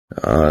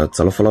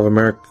Talofa lava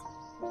Merrick.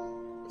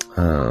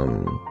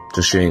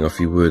 Just sharing a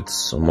few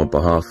words on my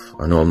behalf.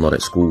 I know I'm not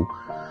at school,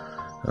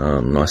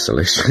 in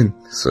isolation,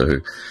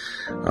 so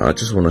I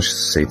just want to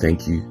say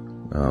thank you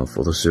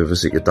for the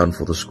service that you've done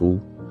for the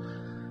school,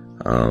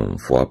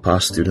 for our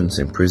past students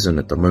and present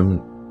at the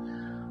moment.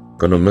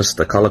 Gonna miss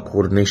the colour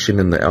coordination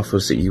and the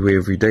outfits that you wear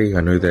every day.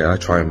 I know that I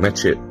try and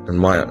match it in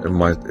my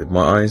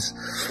eyes,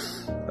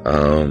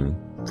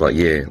 but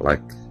yeah,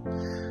 like,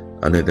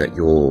 I know that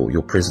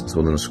your presence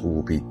within the school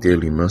will be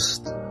dearly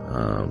missed.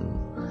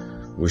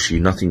 Wish you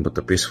nothing but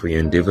the best for your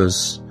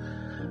endeavours,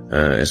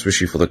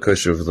 especially for the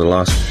coach over the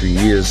last few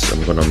years.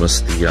 I'm gonna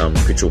miss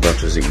the petrol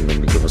vouchers that you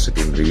normally give us at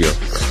the end of the year.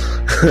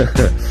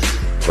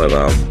 But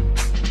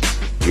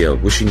yeah,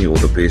 wishing you all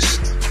the best.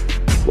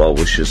 Well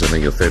wishes. I know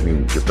you've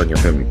done your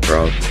family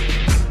proud,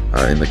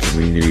 and the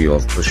community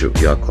of Bishop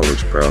VR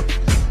College proud.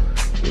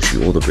 Wish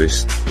you all the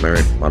best.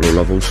 Merrick, malo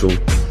love also.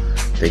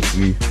 Thank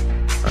you,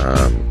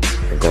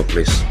 and God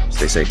bless.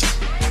 Stay safe.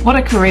 What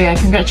a career.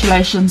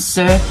 Congratulations,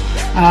 sir.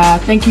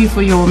 Thank you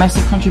for your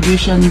massive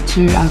contribution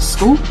to our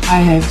school. I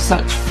have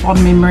such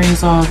fond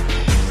memories of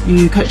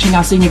you coaching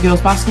our senior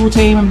girls basketball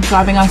team,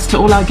 driving us to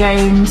all our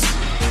games,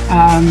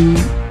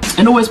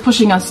 and always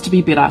pushing us to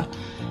be better.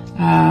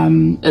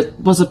 It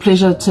was a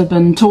pleasure to have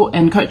been taught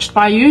and coached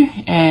by you,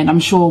 and I'm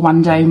sure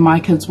one day my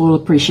kids will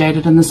appreciate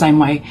it in the same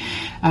way.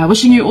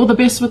 Wishing you all the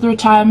best with the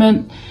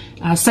retirement,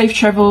 safe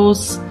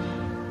travels,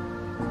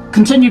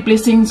 continued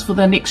blessings for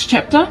the next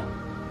chapter.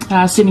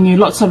 Sending you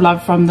lots of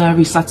love from the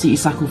Risati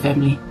Isaku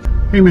family.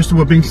 Hey Mr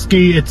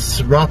Wolbinski,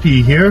 it's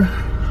Rapi here.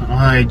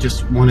 I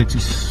just wanted to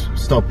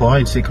stop by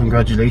and say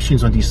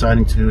congratulations on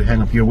deciding to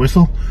hang up your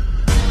whistle.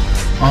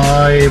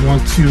 I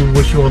want to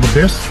wish you all the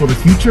best for the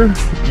future,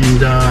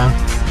 and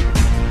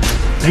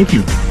thank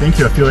you. I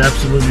feel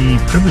absolutely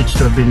privileged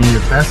to have been in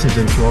your classes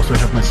and to also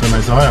have my son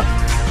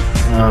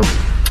Isaiah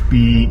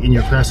be in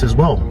your class as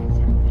well.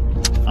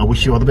 I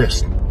wish you all the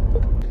best.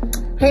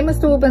 Hey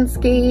Mr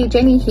Wolbinski,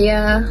 Jenny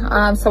here.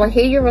 So I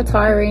hear you're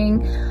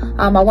retiring.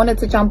 I wanted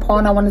to jump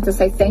on. I wanted to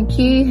say thank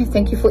you.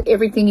 Thank you for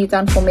everything you've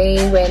done for me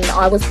when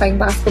I was playing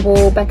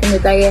basketball back in the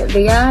day at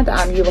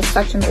Riyadh. You were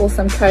such an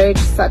awesome coach,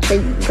 such a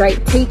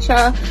great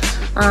teacher.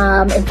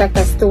 In fact,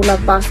 I still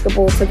love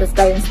basketball to this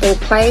day and still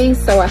play.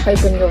 So I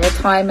hope in your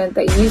retirement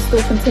that you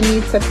still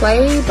continue to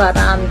play. But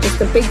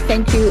just a big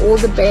thank you, all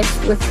the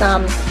best with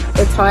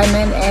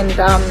retirement, and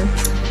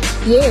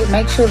yeah,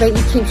 make sure that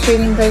you keep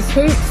shooting those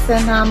hoops,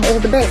 and all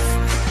the best.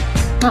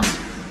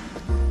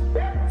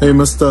 Hey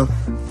Mister,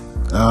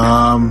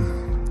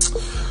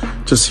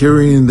 just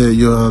hearing that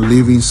you're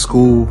leaving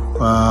school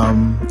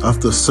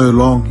after so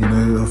long, you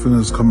know, I think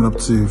it's coming up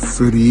to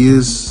 30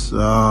 years.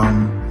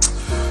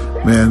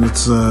 Man,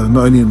 it's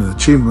not only an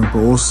achievement,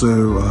 but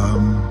also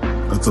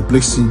it's a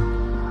blessing.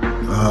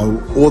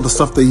 All the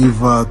stuff that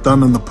you've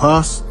done in the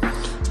past,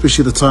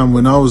 especially the time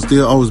when I was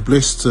there, I was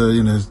blessed to,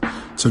 you know,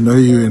 to know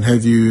you and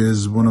have you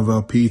as one of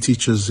our PE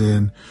teachers,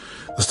 and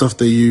the stuff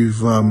that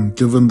you've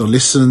given, the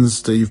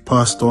lessons that you've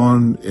passed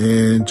on,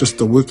 and just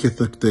the work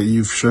ethic that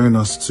you've shown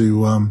us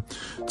to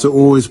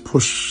always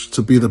push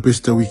to be the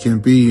best that we can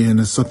be. And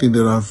it's something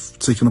that I've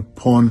taken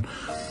upon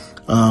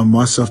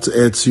myself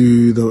to add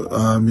to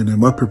the you know,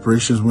 my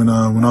preparations when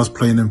I was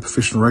playing in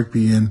professional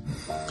rugby. And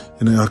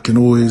you know, I can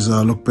always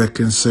look back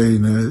and say, you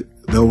know,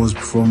 that was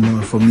from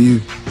you.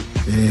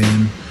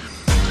 And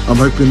I'm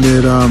hoping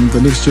that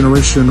the next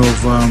generation of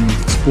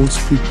sports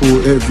people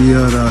at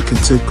Riyadh can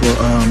take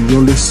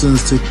your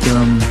lessons, take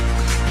the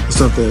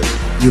stuff that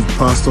you've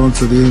passed on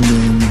to them,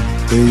 and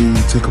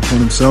they take upon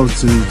themselves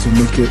to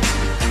make it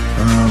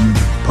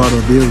part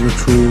of their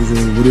rituals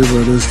or whatever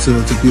it is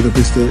to be the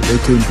best that they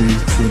can be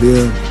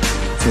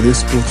for their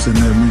sports and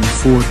moving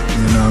forward.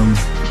 And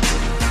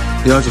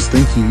yeah, I just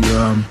thank you.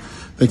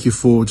 Thank you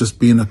for just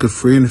being a good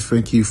friend.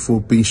 Thank you for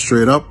being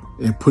straight up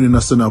and putting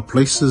us in our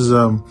places.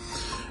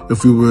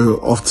 If we were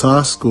off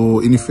task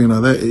or anything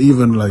like that,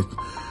 even like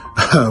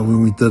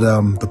when we did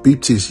the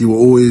beep test, you were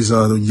always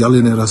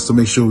yelling at us to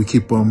make sure we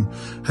keep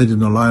heading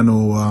the line,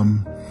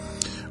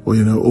 or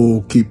you know,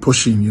 or keep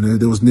pushing. You know,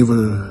 there was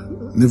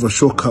never a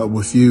shortcut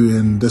with you,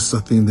 and that's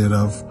the thing that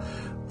I've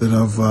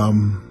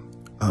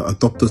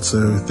adopted.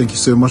 So thank you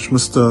so much,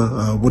 Mister.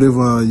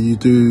 Whatever you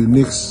do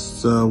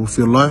next with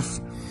your life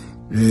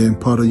and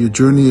part of your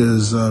journey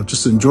is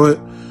just enjoy it.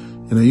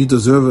 You know, you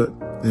deserve it.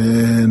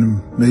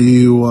 And may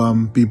you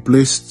be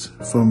blessed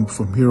from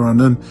here on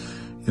in,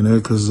 you know,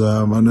 because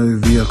I know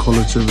VR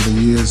College over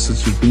the years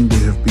since you've been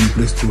there have been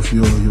blessed with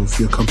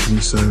your company.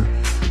 So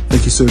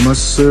thank you so much,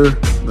 sir.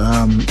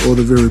 All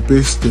the very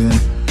best, and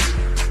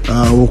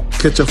we'll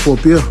catch up for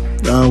a beer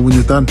when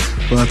you're done.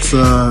 But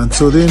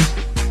until then,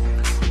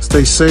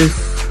 stay safe,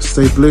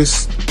 stay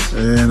blessed,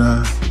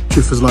 and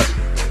truth is light.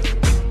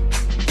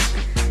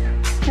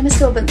 Hey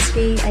Mr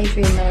Wolbinski,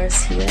 Adrian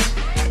Norris here.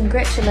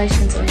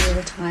 Congratulations on your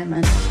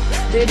retirement.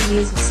 30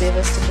 years of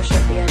service to Bishop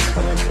VR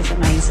College was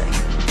amazing.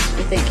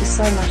 We thank you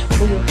so much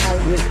for all your hard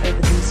work over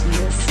these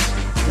years.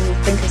 When we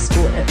think of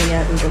sport at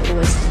Riyadh, we will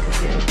always think of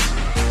you.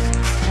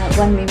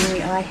 One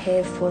memory I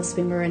have was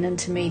when we were in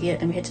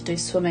intermediate and we had to do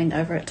swimming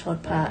over at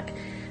Todd Park.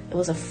 It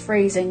was a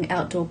freezing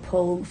outdoor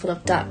pool full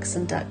of ducks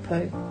and duck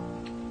poo,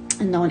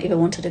 and no one ever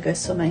wanted to go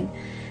swimming.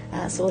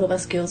 So all of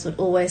us girls would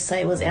always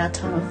say it was our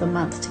time of the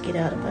month to get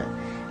out of it,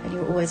 and you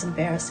were always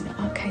embarrassed and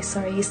go, okay,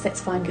 sorry, yes,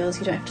 that's fine girls,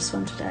 you don't have to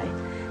swim today.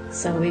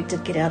 So we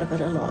did get out of it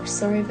a lot.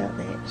 Sorry about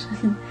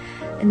that.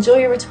 Enjoy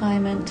your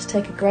retirement,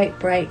 take a great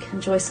break,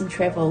 enjoy some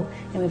travel,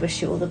 and we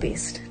wish you all the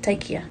best.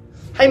 Take care.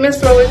 Hey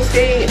Mr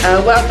Wolbinski,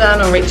 well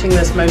done on reaching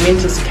this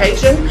momentous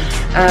occasion.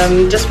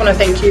 Just want to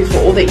thank you for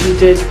all that you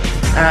did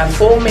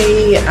for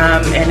me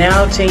and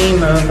our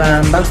team of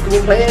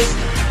basketball players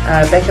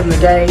back in the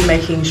day,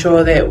 making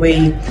sure that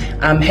we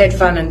had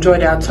fun,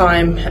 enjoyed our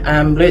time,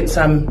 learnt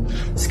some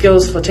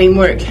skills for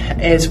teamwork,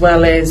 as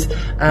well as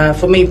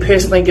for me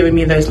personally giving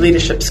me those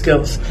leadership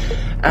skills.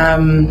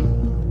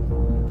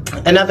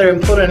 Another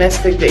important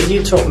aspect that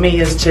you taught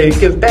me is to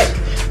give back,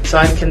 so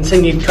I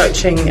continued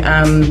coaching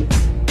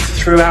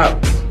throughout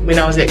when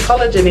I was at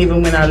college and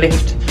even when I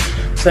left.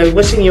 So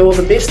wishing you all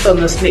the best on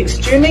this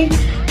next journey,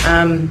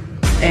 and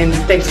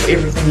thanks for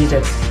everything you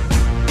did.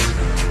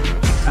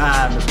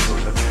 Mr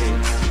Wolbinski,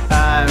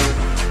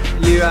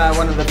 you are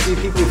one of the few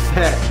people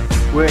that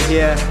were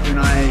here when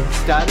I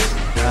started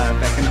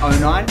back in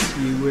 09.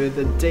 You were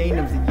the Dean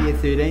of the Year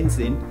 13s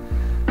then,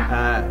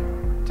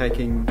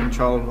 taking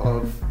control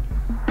of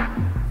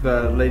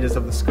the leaders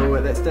of the school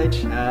at that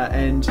stage,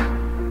 and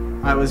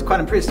I was quite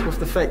impressed with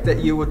the fact that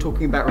you were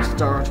talking about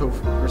restorative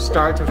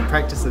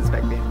practices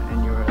back then,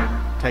 and you were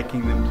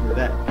taking them through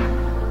that.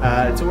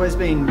 It's always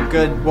been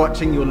good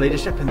watching your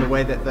leadership and the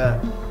way that the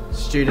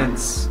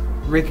students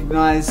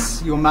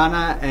recognise your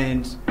mana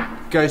and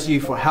go to you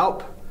for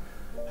help,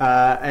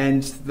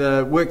 and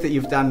the work that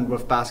you've done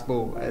with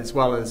basketball as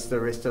well as the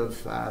rest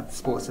of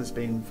sports has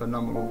been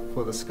phenomenal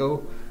for the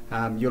school.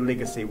 Your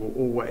legacy will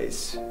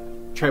always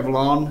travel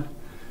on,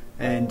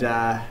 and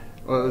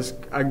it was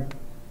a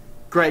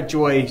great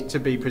joy to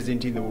be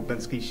presenting the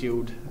Wolbinski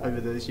Shield over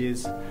those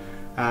years.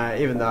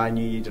 Even though I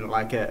knew you didn't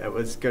like it, it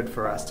was good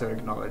for us to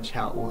acknowledge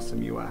how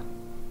awesome you are.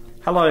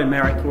 Hello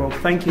Marek, well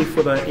thank you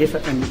for the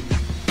effort and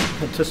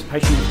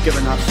participation you've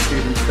given us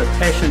students, the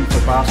passion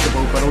for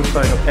basketball but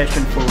also the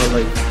passion for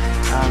relief.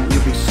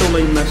 You'll be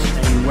sorely missed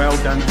and well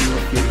done in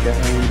your future,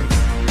 and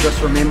just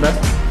remember,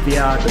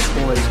 there are the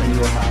boys in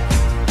your heart.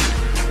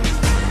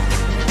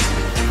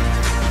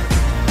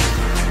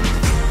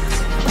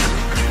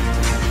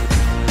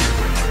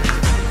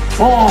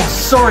 Oh,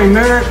 sorry,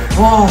 Marek.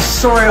 Oh,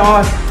 sorry,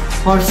 I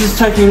was just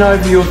taking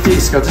over your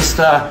desk. I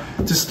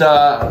just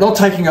not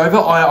taking over.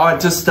 I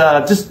just.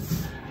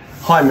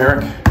 Hi,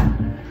 Marek.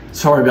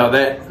 Sorry about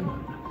that.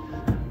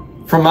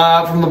 From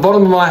the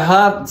bottom of my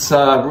heart, it's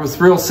with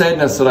real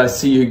sadness that I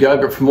see you go.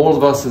 But from all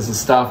of us as a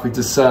staff, we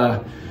just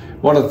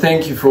want to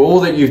thank you for all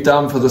that you've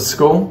done for the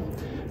school.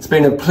 It's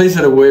been a pleasure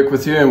to work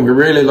with you, and we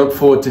really look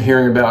forward to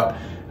hearing about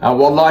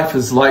what life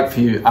is like for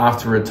you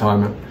after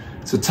retirement.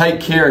 So take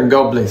care and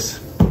God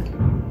bless.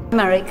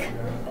 Marek,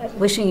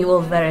 wishing you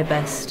all the very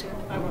best.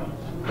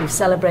 We've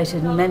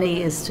celebrated many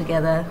years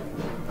together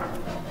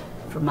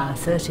from our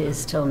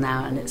 30s till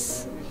now, and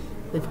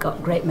we've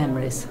got great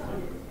memories.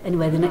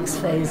 Anyway, the next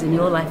phase in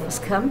your life has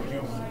come,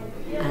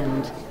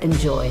 and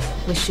enjoy.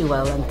 Wish you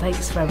well, and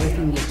thanks for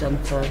everything you've done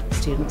for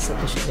students at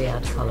Bishop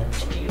Bayard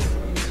College.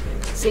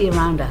 See you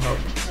around, I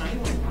hope.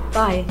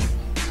 Bye.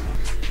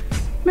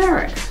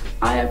 Marek,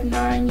 I have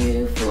known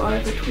you for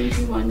over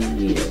 21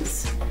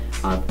 years.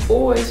 I've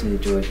always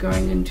enjoyed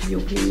going into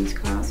your PE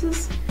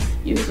classes.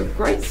 You have a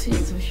great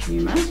sense of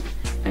humour,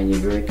 and you're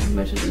very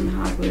committed and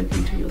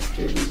hardworking to your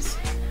students.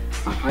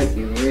 I hope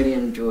you really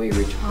enjoy your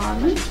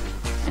retirement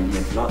and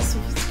have lots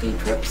of ski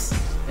trips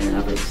and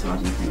other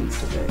exciting things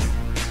to do.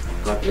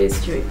 God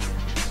bless you.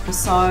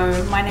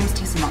 So my name is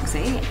Tessa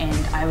Moxie,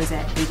 and I was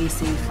at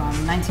BBC from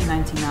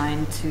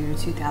 1999 to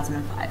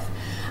 2005.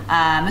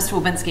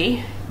 Mr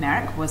Wolbinski,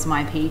 Marek, was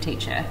my PE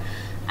teacher.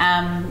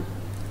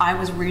 I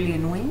was really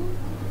annoying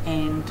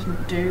and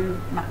didn't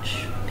do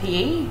much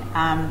PE,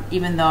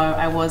 even though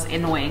I was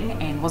annoying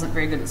and wasn't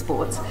very good at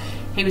sports.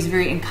 He was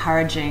very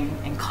encouraging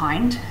and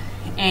kind,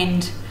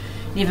 and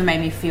never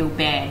made me feel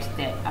bad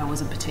that I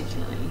wasn't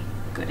particularly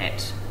good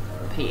at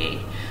PE.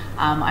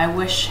 I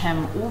wish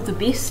him all the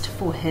best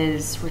for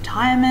his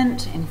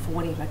retirement and for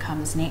whatever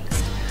comes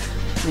next.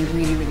 We're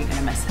really, really going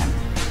to miss him.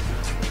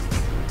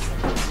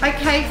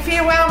 Okay,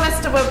 farewell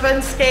Mr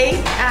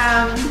Wolbinski.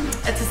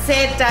 It's a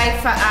sad day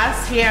for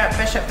us here at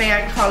Bishop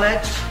Bayard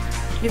College.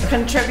 You've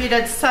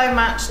contributed so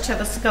much to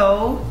the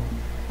school.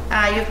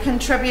 You've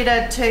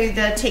contributed to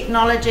the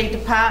technology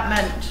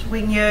department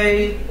when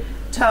you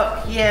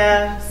took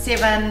year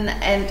 7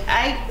 and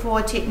 8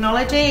 for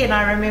technology, and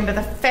I remember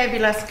the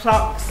fabulous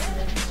clocks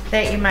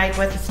that you made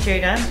with the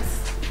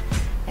students.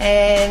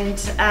 And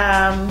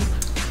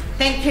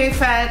thank you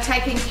for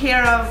taking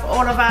care of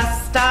all of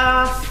us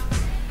staff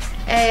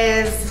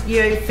as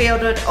you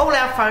fielded all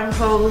our phone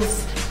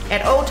calls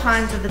at all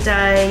times of the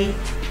day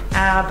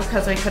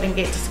because we couldn't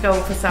get to school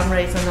for some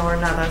reason or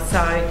another.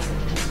 So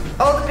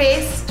all the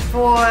best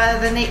for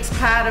the next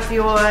part of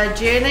your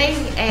journey,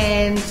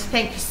 and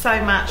thank you so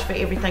much for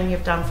everything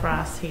you've done for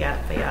us here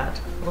at Viard.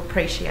 We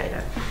appreciate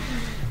it.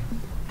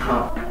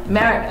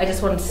 Marek, I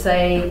just wanted to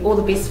say all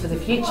the best for the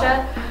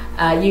future.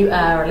 You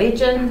are a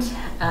legend.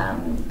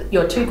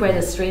 Your two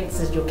greatest strengths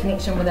is your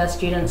connection with our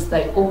students.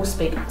 They all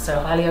speak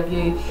so highly of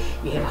you.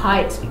 You have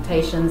high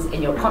expectations,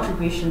 and your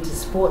contribution to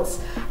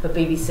sports for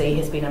BBC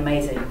has been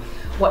amazing.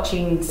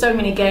 Watching so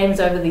many games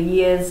over the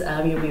years,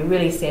 you'll be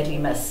really sadly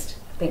missed.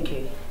 Thank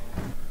you.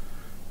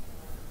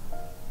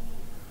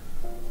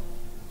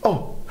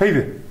 Oh, hey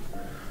there.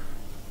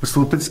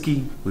 Mr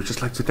Wolbinski, we'd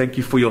just like to thank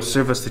you for your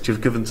service that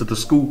you've given to the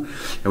school,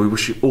 and we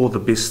wish you all the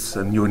best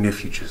in your near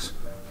futures.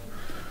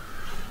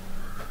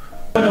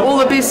 All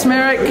the best,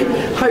 Marek.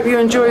 Hope you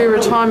enjoy your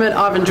retirement.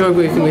 I've enjoyed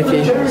working with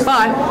you.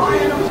 Bye.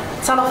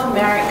 Talofa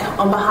Marek,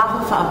 on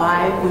behalf of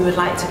Whaabai, we would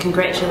like to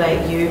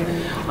congratulate you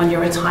on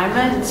your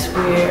retirement.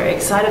 We're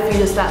excited for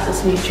you to start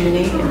this new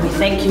journey, and we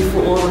thank you for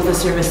all of the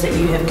service that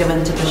you have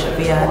given to Bishop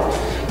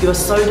Viard. You are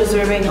so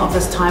deserving of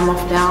this time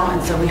off now,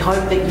 and so we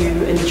hope that you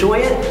enjoy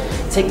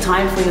it, take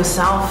time for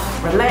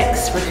yourself,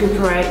 relax,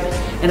 recuperate,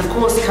 and of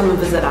course come and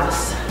visit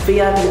us.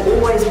 Viard will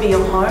always be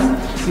your home.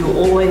 You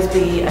will always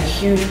be a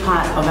huge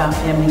part of our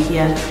family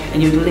here,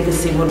 and your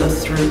legacy will live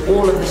through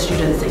all of the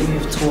students that you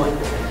have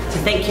taught. So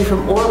thank you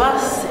from all of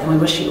us, and we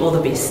wish you all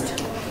the best.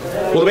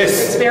 All the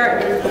best.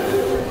 Marek.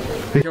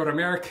 Kia ora,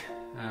 Marek.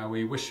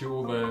 We wish you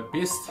all the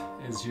best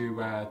as you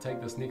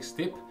take this next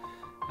step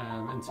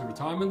into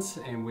retirement,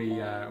 and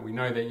we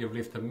know that you've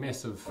left a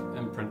massive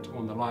imprint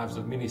on the lives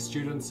of many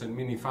students and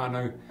many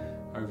whānau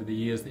over the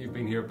years that you've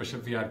been here at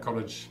Bishop Viard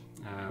College.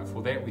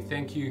 For that we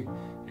thank you,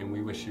 and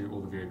we wish you all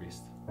the very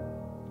best.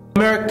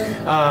 Marek,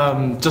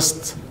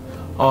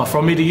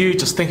 from me to you,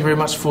 just thank you very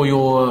much for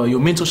your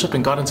mentorship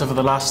and guidance over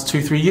the last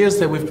 2-3 years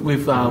that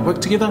we've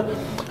worked together.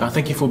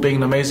 Thank you for being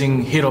an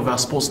amazing head of our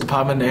sports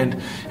department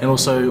and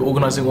also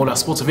organising all our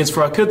sports events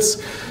for our kids.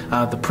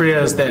 The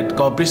prayer is that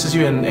God blesses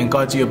you and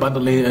guides you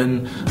abundantly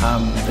in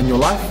your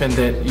life, and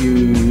that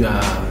you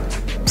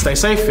stay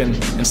safe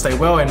and stay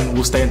well, and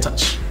we'll stay in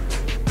touch.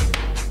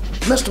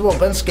 Mr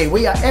Wolbinski,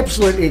 we are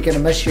absolutely going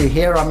to miss you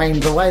here. I mean,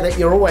 the way that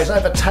you're always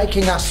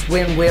overtaking us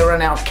when we're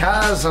in our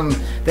cars, and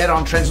that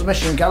on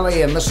Transmission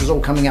Gully, and this is all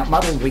coming up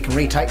muddled, we can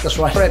retake this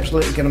way. We're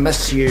absolutely going to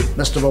miss you,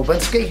 Mr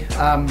Wolbinski.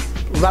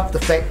 Love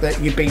the fact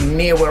that you've been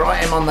near where I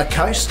am on the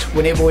coast.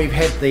 Whenever we've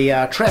had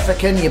the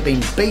traffic in, you've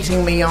been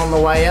beating me on the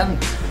way in.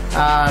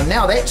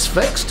 Now that's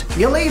fixed,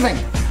 you're leaving.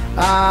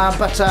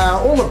 But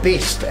all the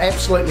best.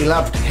 Absolutely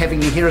loved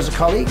having you here as a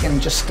colleague,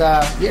 and just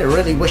yeah,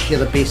 really wish you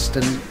the best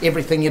in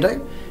everything you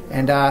do.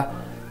 And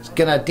it's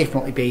going to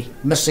definitely be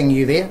missing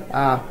you there.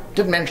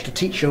 Didn't manage to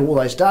teach you all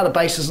those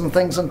databases and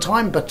things in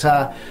time, but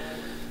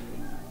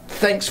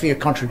thanks for your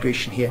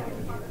contribution here.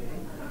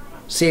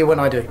 See you when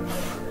I do.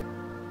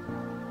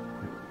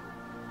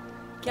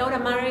 Kia ora,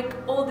 Marek.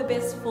 All the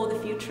best for the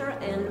future,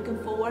 and looking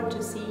forward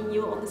to seeing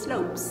you on the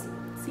slopes.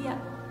 See ya.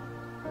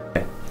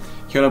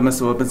 Kia ora,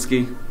 Mr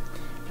Wolbinski.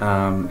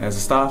 As a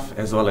staff,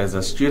 as well as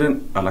a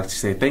student, I'd like to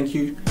say thank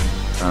you. You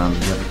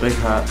have a big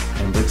heart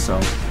and big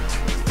soul,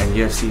 and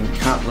you have seen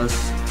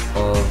countless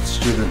of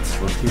students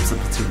with heaps of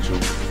potential,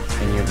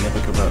 and you have never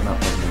given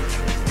up on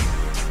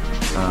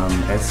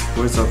them. As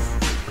words of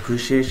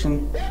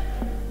appreciation,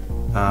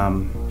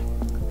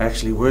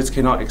 actually words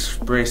cannot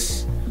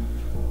express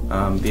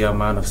the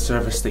amount of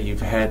service that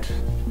you've had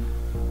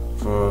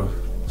for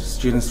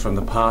students from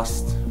the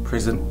past,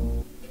 present,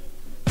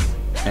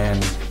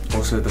 and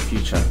also the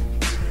future.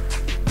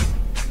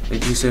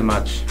 Thank you so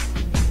much,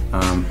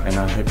 and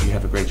I hope you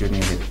have a great journey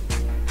ahead.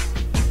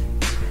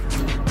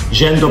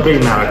 Dzień dobry,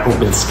 Mr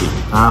Wolbinski.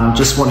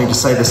 Just wanting to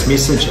say this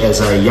message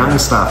as a young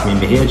staff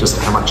member here, just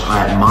how much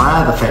I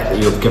admire the fact that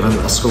you've given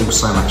the school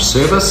so much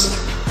service.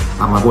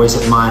 I've always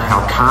admired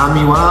how calm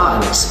you are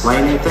in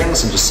explaining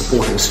things and just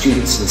supporting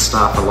students and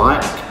staff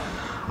alike.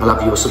 I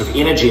love your sort of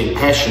energy and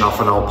passion.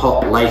 Often I'll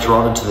pop later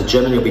on into the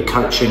gym and you'll be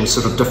coaching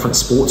sort of different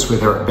sports,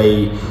 whether it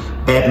be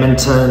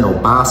badminton or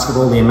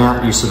basketball. The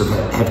amount you sort of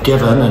have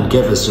given and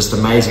give is just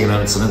amazing,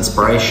 and it's an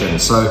inspiration.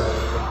 So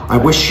I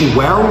wish you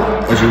well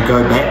as you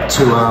go back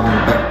to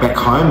back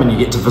home and you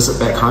get to visit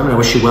back home, and I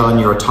wish you well in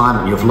your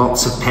retirement. You have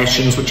lots of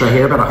passions which I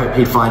hear about. I hope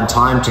you find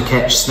time to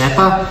catch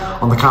snapper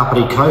on the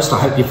Kapiti coast. I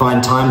hope you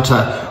find time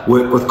to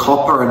work with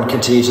copper and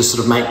continue to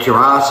sort of make your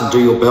art and do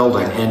your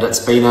building. And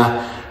it's been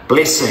a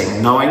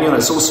blessing knowing you, and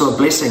it's also a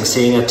blessing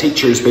seeing a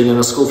teacher who's been in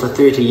a school for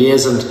 30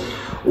 years and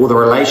all the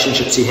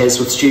relationships he has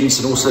with students,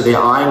 and also their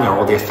ainga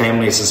or their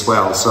families as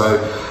well.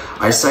 So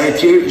I say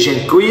to you,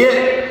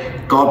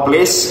 dziękuję, God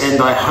bless, and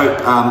I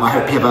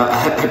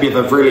hope you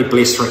have a really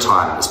blessed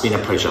retirement. It's been a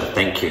pleasure.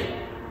 Thank you.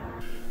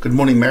 Good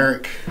morning,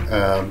 Marek.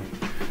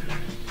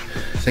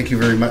 Thank you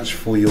very much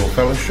for your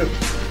fellowship.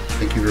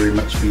 Thank you very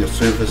much for your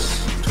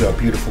service to our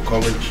beautiful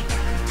college.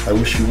 I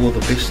wish you all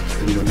the best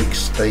in your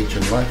next stage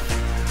in life.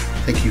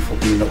 Thank you for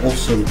being an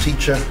awesome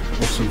teacher,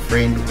 awesome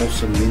friend,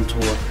 awesome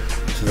mentor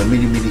to the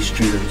many, many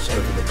students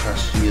over the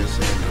past years,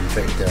 and in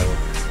fact our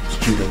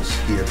students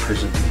here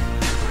presently.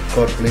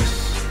 God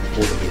bless,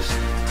 all the best.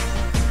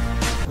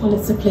 Well,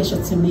 it's a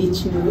pleasure to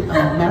meet you,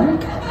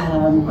 Marek,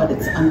 but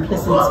it's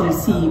unpleasant to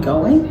see you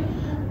going.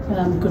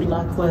 Good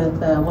luck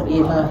with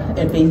whatever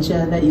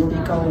adventure that you'll be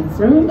going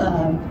through.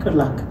 Good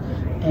luck,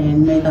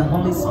 and may the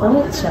Holy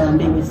Spirit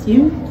be with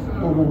you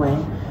all the way.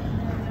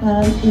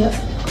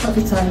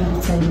 Every time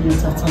you say me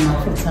tato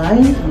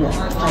mafutai,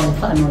 I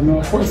whanau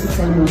no ko isi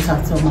say me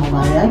tato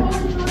mawai,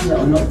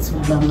 o no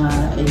tūlanga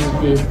e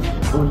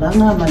o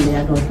langa ma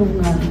lea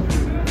rotunga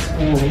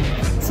o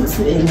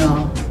tusuenga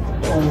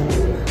o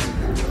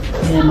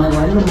e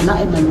mawai no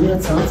mana e manuia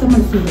tangata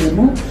man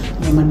whihemo,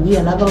 no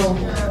manuia lava o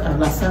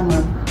lasama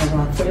o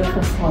wa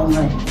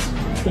whaefofonga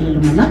e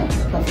lumana,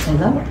 papai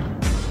lava.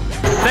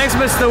 Thanks,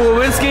 Mr.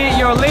 Wolbinski.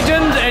 You're a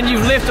legend and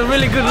you've left a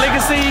really good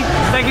legacy.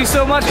 Thank you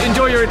so much.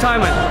 Enjoy your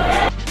retirement.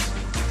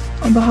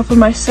 On behalf of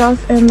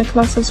myself and the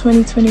class of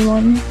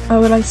 2021, I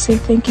would like to say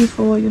thank you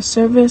for your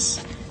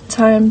service,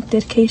 time,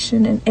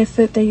 dedication and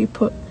effort that you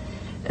put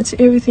into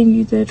everything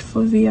you did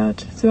for VIAD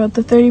throughout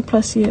the 30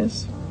 plus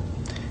years.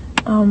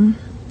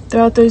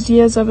 Throughout those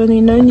years, I've only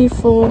known you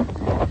for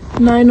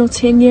 9 or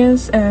 10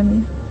 years,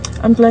 and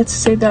I'm glad to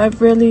say that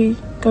I've really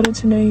gotten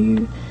to know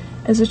you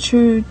as a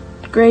true,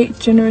 great,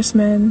 generous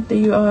man that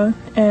you are,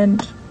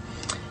 and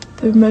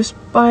the most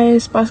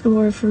biased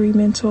basketball referee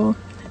mentor,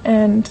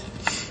 and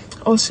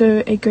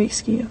also a great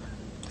skier.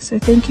 So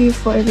thank you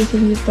for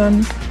everything you've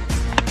done,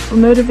 for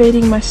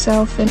motivating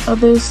myself and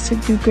others to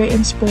do great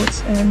in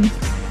sports and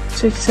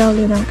to excel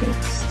in our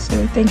games.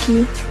 So thank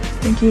you,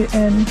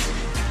 and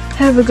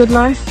have a good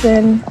life,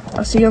 and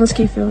I'll see you on the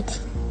ski field.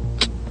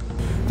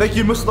 Thank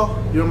you, mister.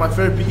 You're my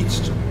favorite PE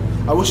teacher.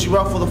 I wish you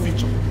well for the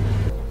future.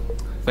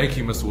 Thank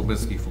you, Mr.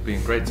 Wolbinski, for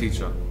being a great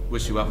teacher.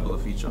 Wish you well for the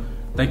future.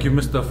 Thank you,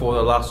 Mr. for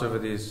the last over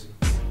these.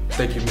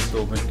 Thank you,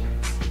 Mr. Wolbinski.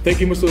 Thank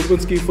you, Mr.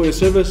 Wolbinski, for your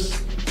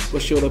service.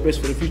 Wish you all the best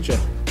for the future.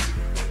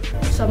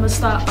 So I'm gonna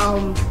start.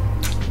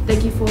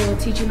 Thank you for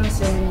teaching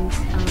us and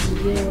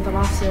all the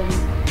laughs and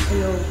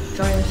your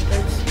dry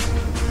strokes.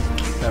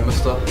 Yeah,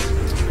 mister,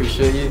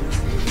 appreciate you.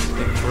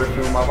 Thank you for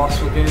ripping all my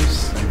basketball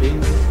games and being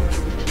there.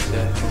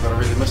 Yeah, I'm gonna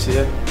really miss you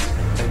here.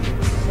 Thank you.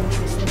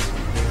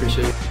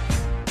 Appreciate it.